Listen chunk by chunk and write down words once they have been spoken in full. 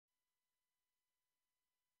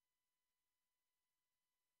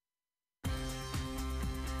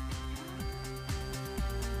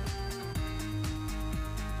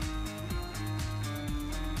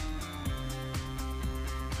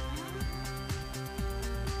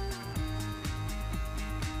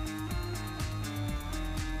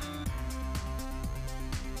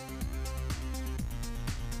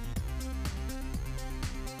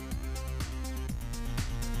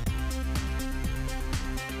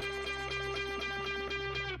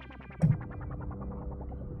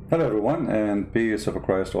Hello everyone, and peace of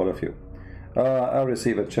Christ to all of you. I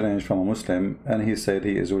received a challenge from a Muslim, and he said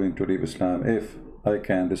he is willing to leave Islam if I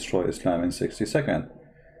can destroy Islam in 60 seconds.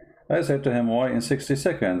 I said to him, why in 60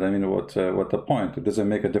 seconds? I mean, what the point? Does it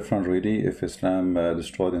make a difference really if Islam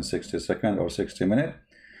destroyed in 60 seconds or 60 minutes?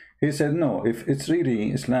 He said, no, if it's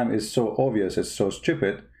really, Islam is so obvious, it's so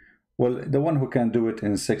stupid, well, the one who can do it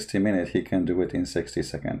in 60 minutes, he can do it in 60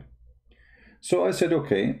 seconds. So I said,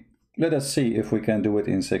 okay, let us see if we can do it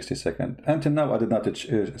in 60 seconds. Until now, I did not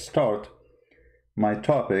start my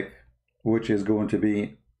topic, which is going to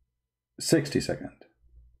be 60-second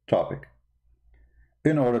topic,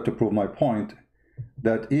 in order to prove my point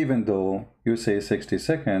that even though you say 60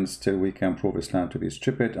 seconds, still we can prove Islam to be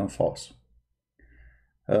stupid and false.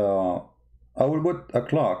 I will put a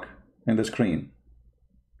clock in the screen,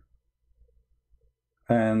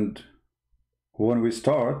 and when we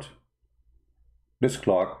start, this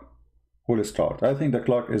clock will start. I think the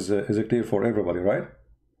clock is clear for everybody, right?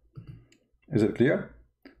 Is it clear?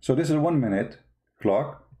 So this is 1 minute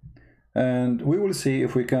clock, and we will see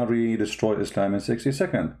if we can really destroy Islam in 60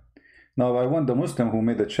 seconds. Now I want the Muslim who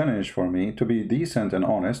made the challenge for me to be decent and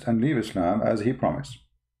honest and leave Islam as he promised.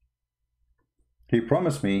 He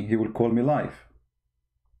promised me he will call me live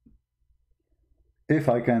if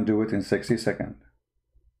I can do it in 60 seconds.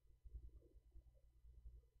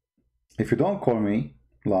 If you don't call me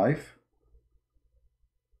live,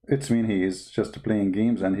 it's mean he is just playing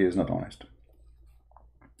games and he is not honest.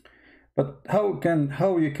 But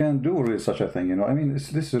how you can do really such a thing? You know, I mean,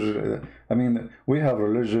 this is I mean, we have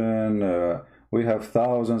religion, we have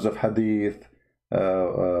thousands of hadith,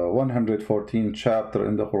 114 chapters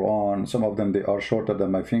in the Quran. Some of them, they are shorter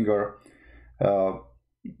than my finger,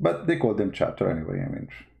 but they call them chapter anyway. I mean,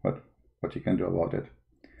 what you can do about it?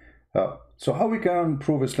 So how we can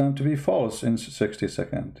prove Islam to be false in 60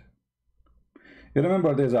 seconds? You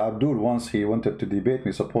remember there's Abdul once, he wanted to debate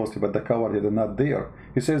me supposedly, but the coward, he did not dare.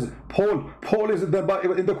 He says, Paul is in the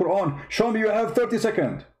Quran, show me you have 30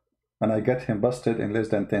 seconds. And I get him busted in less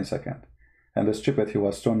than 10 seconds. And the stupid, he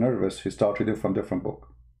was so nervous, he started reading from different book,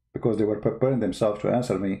 because they were preparing themselves to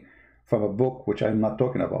answer me from a book which I'm not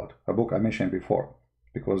talking about, a book I mentioned before,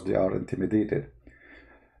 because they are intimidated.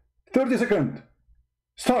 30 seconds,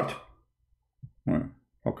 start.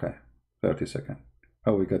 Okay, 30 seconds.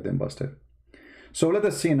 Oh, we got them busted. So let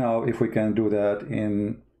us see now if we can do that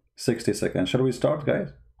in 60 seconds. Shall we start, guys?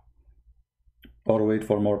 Or wait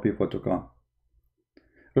for more people to come?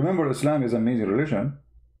 Remember, Islam is an amazing religion.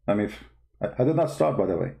 I mean, I did not start, by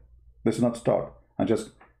the way. This is not start.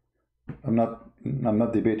 I'm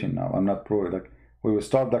not debating now. I'm not pro. Like, we will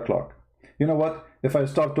start the clock. You know what? If I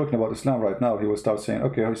start talking about Islam right now, he will start saying,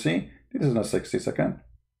 okay, you see, this is not 60 seconds.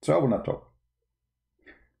 So I will not talk.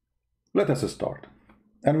 Let us start.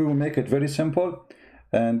 And we will make it very simple,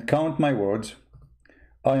 and count my words.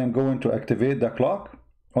 I am going to activate the clock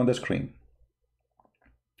on the screen.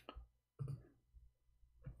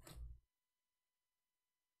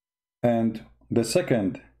 And the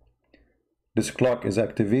second this clock is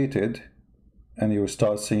activated and you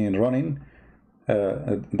start seeing running,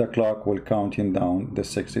 the clock will counting down the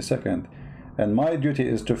 60 seconds. And my duty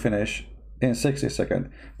is to finish in 60 seconds.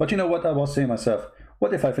 But you know what, I was saying myself,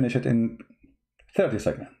 what if I finish it in 30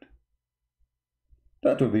 seconds?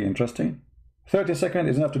 That would be interesting. 30 seconds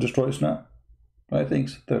is enough to destroy Islam. I think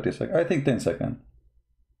 30 seconds. I think 10 seconds.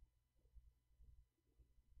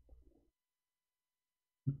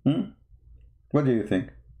 What do you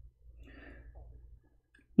think?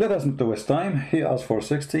 Let us not waste time. He asked for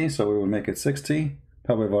 60, so we will make it 60.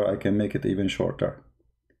 However, I can make it even shorter.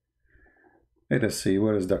 Let us see,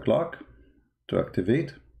 where is the clock to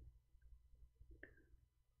activate?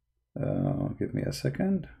 Give me a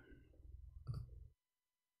second.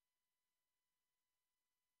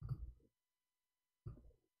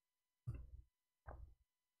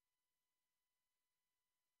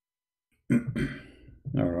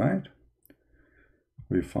 All right,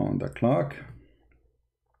 we found the clock.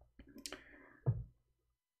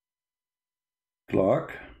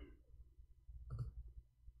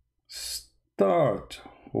 Start.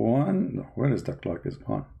 One. Where is the clock? Is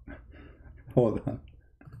gone. Hold on.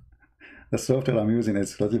 The software I'm using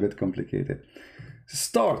is a little bit complicated.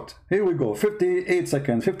 Start. Here we go. 58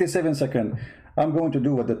 seconds, 57 seconds. I'm going to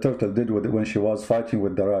do what the turtle did when she was fighting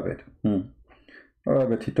with the rabbit. The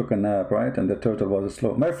rabbit, he took a nap, right? And the turtle was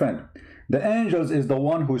slow. My friend, the angels is the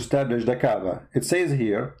one who established the Kaaba. It says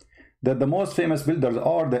here that the most famous builders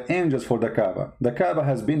are the angels for the Kaaba. The Kaaba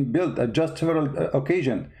has been built at just several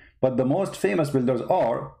occasions, but the most famous builders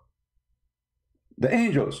are the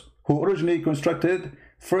angels who originally constructed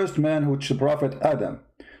first man, which is Prophet Adam.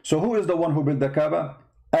 So who is the one who built the Kaaba?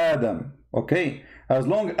 Adam. Okay, as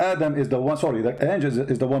long Adam is the one, sorry, the angels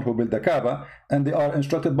is the one who built the Kaaba, and they are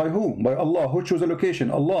instructed by who? By Allah. Who chose the location?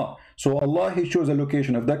 Allah. So Allah, He chose the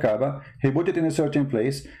location of the Kaaba, He put it in a certain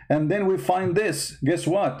place, and then we find this. Guess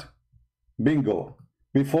what? Bingo.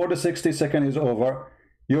 Before the 60 seconds is over,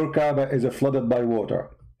 your Kaaba is flooded by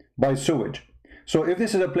water, by sewage. So if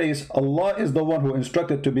this is a place Allah is the one who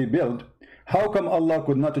instructed to be built, how come Allah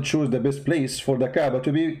could not choose the best place for the Kaaba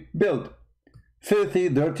to be built? Filthy,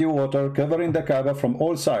 dirty water covering the Kaaba from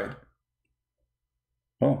all sides.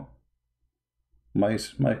 Oh, my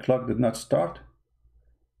clock did not start.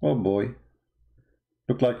 Oh boy,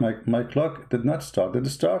 look like my clock did not start. Did it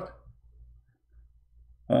start?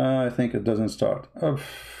 I think it doesn't start. Oh.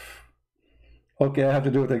 Okay, I have to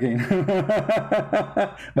do it again.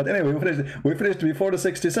 But anyway, we finished before the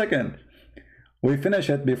 60 seconds. We finish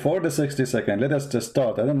it before the 60 seconds. Let us just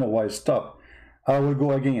start. I don't know why it stopped. I will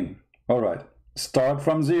go again. All right. Start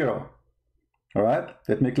from 0. All right.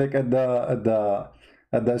 Let me click at the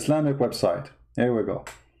Islamic website. Here we go.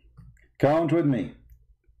 Count with me.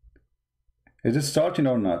 Is it starting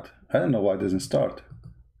or not? I don't know why it doesn't start.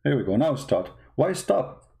 Here we go. Now start. Why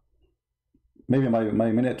stop? Maybe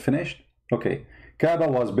my minute finished. Okay. Kaaba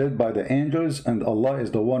was built by the angels, and Allah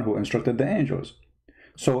is the one who instructed the angels.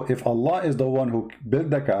 So if Allah is the one who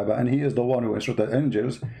built the Kaaba and He is the one who instructed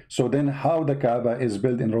angels, so then how the Kaaba is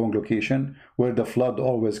built in wrong location where the flood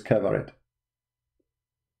always cover it?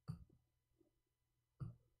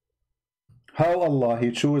 How Allah,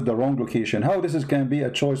 He chose the wrong location? How this can be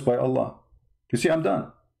a choice by Allah? You see, I'm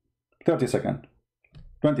done. 30 seconds.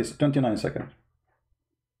 29 seconds.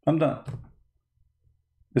 I'm done.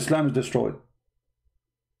 Islam is destroyed.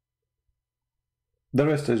 The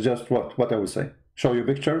rest is just what I would say. Show you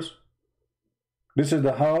pictures. This is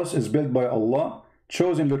the house is built by Allah,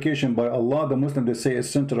 chosen location by Allah. The Muslims, they say, is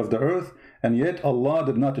center of the earth, and yet Allah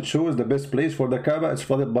did not choose the best place for the Kaaba. It's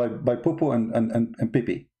flooded by poo-poo and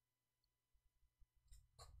pee-pee.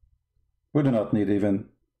 We do not need even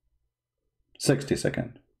 60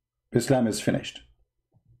 seconds. Islam is finished.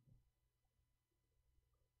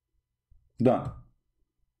 Done.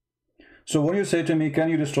 So when you say to me, can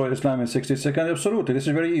you destroy Islam in 60 seconds? Absolutely. This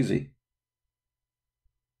is very easy.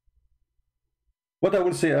 What I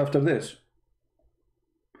will say after this,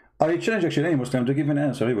 I challenge actually any Muslim to give an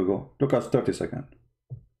answer. Here we go. Look at 30 seconds.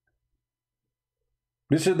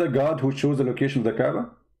 This is the God who chose the location of the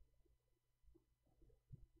Kaaba.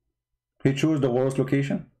 He chose the worst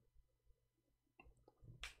location.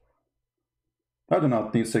 I do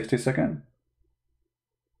not need 60 seconds.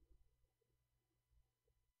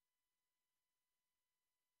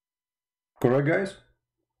 Correct, guys?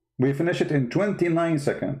 We finish it in 29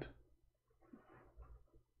 seconds.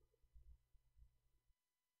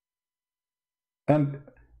 And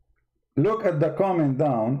look at the comment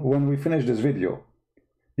down when we finish this video.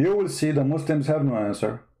 You will see the Muslims have no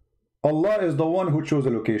answer. Allah is the one who chose the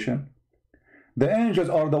location. The angels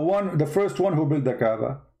are the first one who built the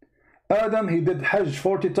Kaaba. Adam, he did Hajj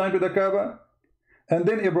 40 times to the Kaaba. And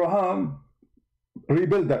then Abraham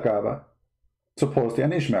rebuilt the Kaaba, supposedly,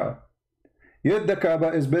 and Ishmael. Yet the Kaaba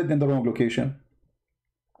is built in the wrong location.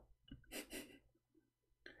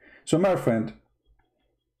 So my friend,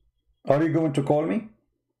 are you going to call me?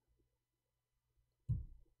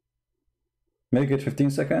 Make it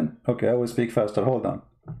 15 seconds? Okay, I will speak faster. Hold on.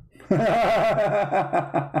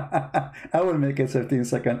 I will make it 15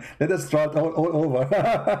 seconds. Let us start all over.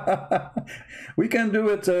 We can do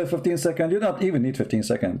it 15 seconds. You don't even need 15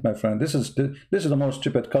 seconds, my friend. This is the most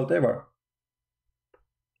stupid cult ever.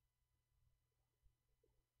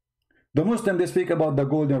 The Muslims, they speak about the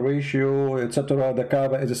golden ratio, etc. The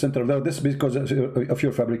Kaaba is the center of that. This is because of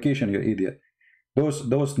your fabrication, you idiot.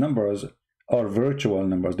 Those numbers are virtual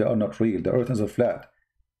numbers. They are not real. The earth is a flat.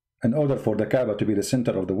 In order for the Kaaba to be the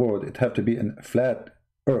center of the world, it have to be a flat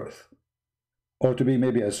earth, or to be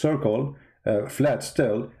maybe a circle, flat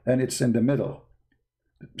still, and it's in the middle.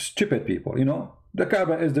 Stupid people, you know. The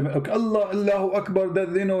Kaaba is the okay, Allahu Akbar.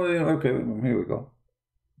 That you know. Okay, here we go.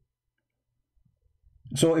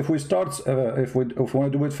 So if we start, if we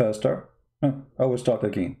want to do it faster, I will start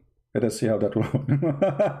again. Let us see how that will.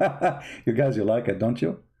 You guys, you like it, don't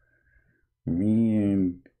you?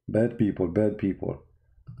 Mean, bad people, bad people.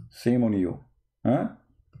 Shame on you, huh?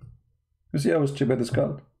 You see how stupid it's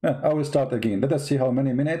called? I will start again. Let us see how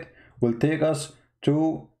many minutes will take us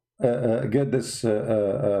to get this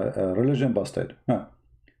religion busted.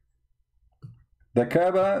 The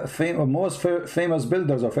Kaaba, most famous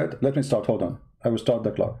builders of it. Let me start. Hold on. I will start the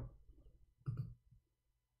clock.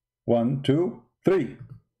 1, 2, 3.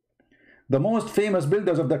 The most famous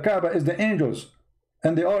builders of the Kaaba is the angels,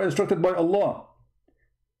 and they are instructed by Allah.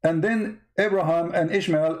 And then Abraham and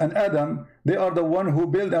Ishmael and Adam, they are the one who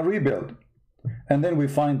build and rebuild. And then we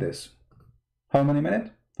find this. How many minutes?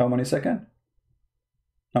 How many seconds?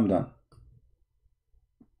 I'm done.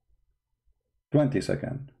 20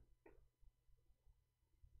 seconds.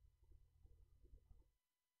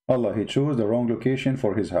 Allah, he chose the wrong location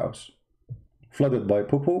for his house. Flooded by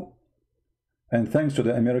poo-poo. And thanks to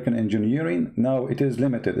the American engineering, now it is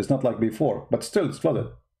limited. It's not like before, but still it's flooded.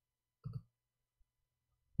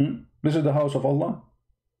 This is the house of Allah.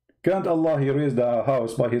 Can't Allah, he raise the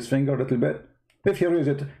house by his finger a little bit? If he raise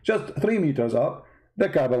it just 3 meters up, the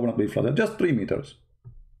Kaaba will not be flooded. Just 3 meters.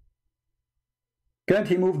 Can't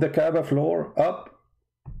he move the Kaaba floor up?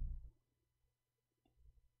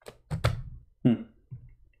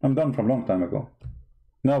 I'm done from a long time ago.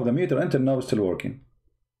 Now the meter until now is still working.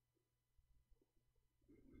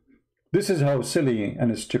 This is how silly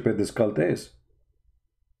and stupid this cult is.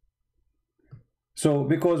 So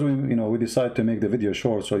because we decide to make the video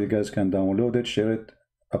short so you guys can download it, share it,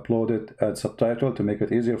 upload it, add subtitle to make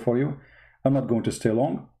it easier for you. I'm not going to stay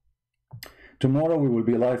long. Tomorrow we will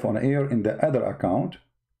be live on air in the other account,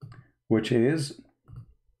 which is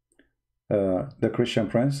the Christian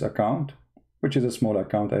Prince account, which is a small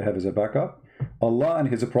account I have as a backup. Allah and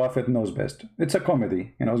his prophet knows best. It's a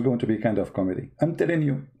comedy, it's going to be kind of comedy. I'm telling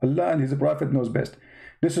you, Allah and his prophet knows best.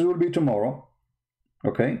 This will be tomorrow,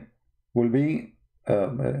 okay? Will be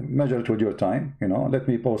measured with your time, Let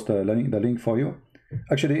me post the link for you.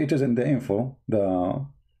 Actually, it is in the info. The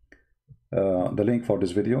link for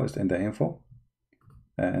this video is in the info.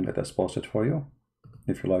 And let us post it for you,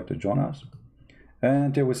 if you like to join us. And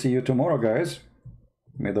until we see you tomorrow, guys.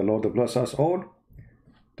 May the Lord bless us all.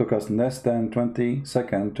 Took us less than 20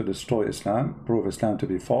 seconds to destroy Islam, prove Islam to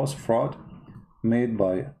be false, fraud, made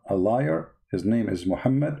by a liar. His name is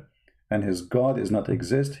Muhammad, and his God is not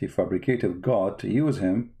exist. He fabricated God to use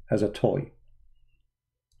him as a toy.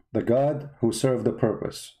 The God who served the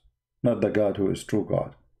purpose, not the God who is true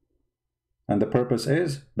God. And the purpose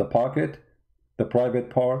is the pocket, the private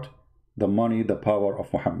part, the money, the power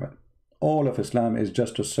of Muhammad. All of Islam is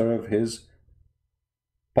just to serve his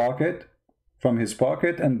pocket, from his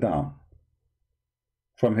pocket and down.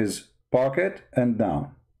 From his pocket and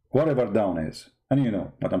down. Whatever down is. And you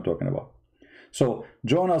know what I'm talking about. So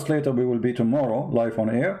join us later. We will be tomorrow live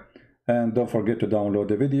on air. And don't forget to download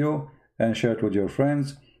the video and share it with your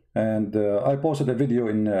friends. And I posted a video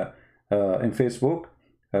in Facebook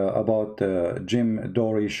about Jim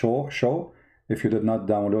Dory show. If you did not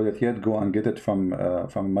download it yet, go and get it from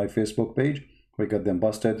my Facebook page. We got them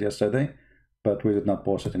busted yesterday, but we did not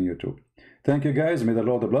post it on YouTube. Thank you, guys. May the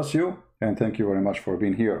Lord bless you, and thank you very much for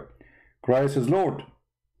being here. Christ is Lord.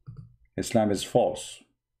 Islam is false,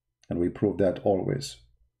 and we prove that always.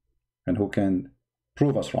 And who can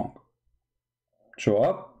prove us wrong? Show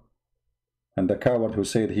up, and the coward who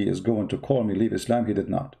said he is going to call me leave Islam, he did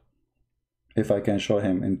not. If I can show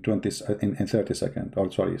him in 30 seconds,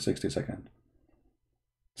 or sorry, 60 seconds.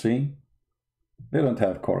 See? They don't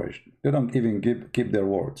have courage. They don't even keep their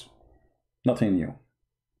words. Nothing new.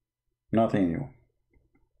 Nothing new.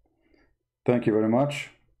 Thank you very much.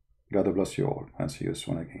 God bless you all, and see you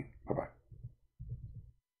soon again. Bye-bye.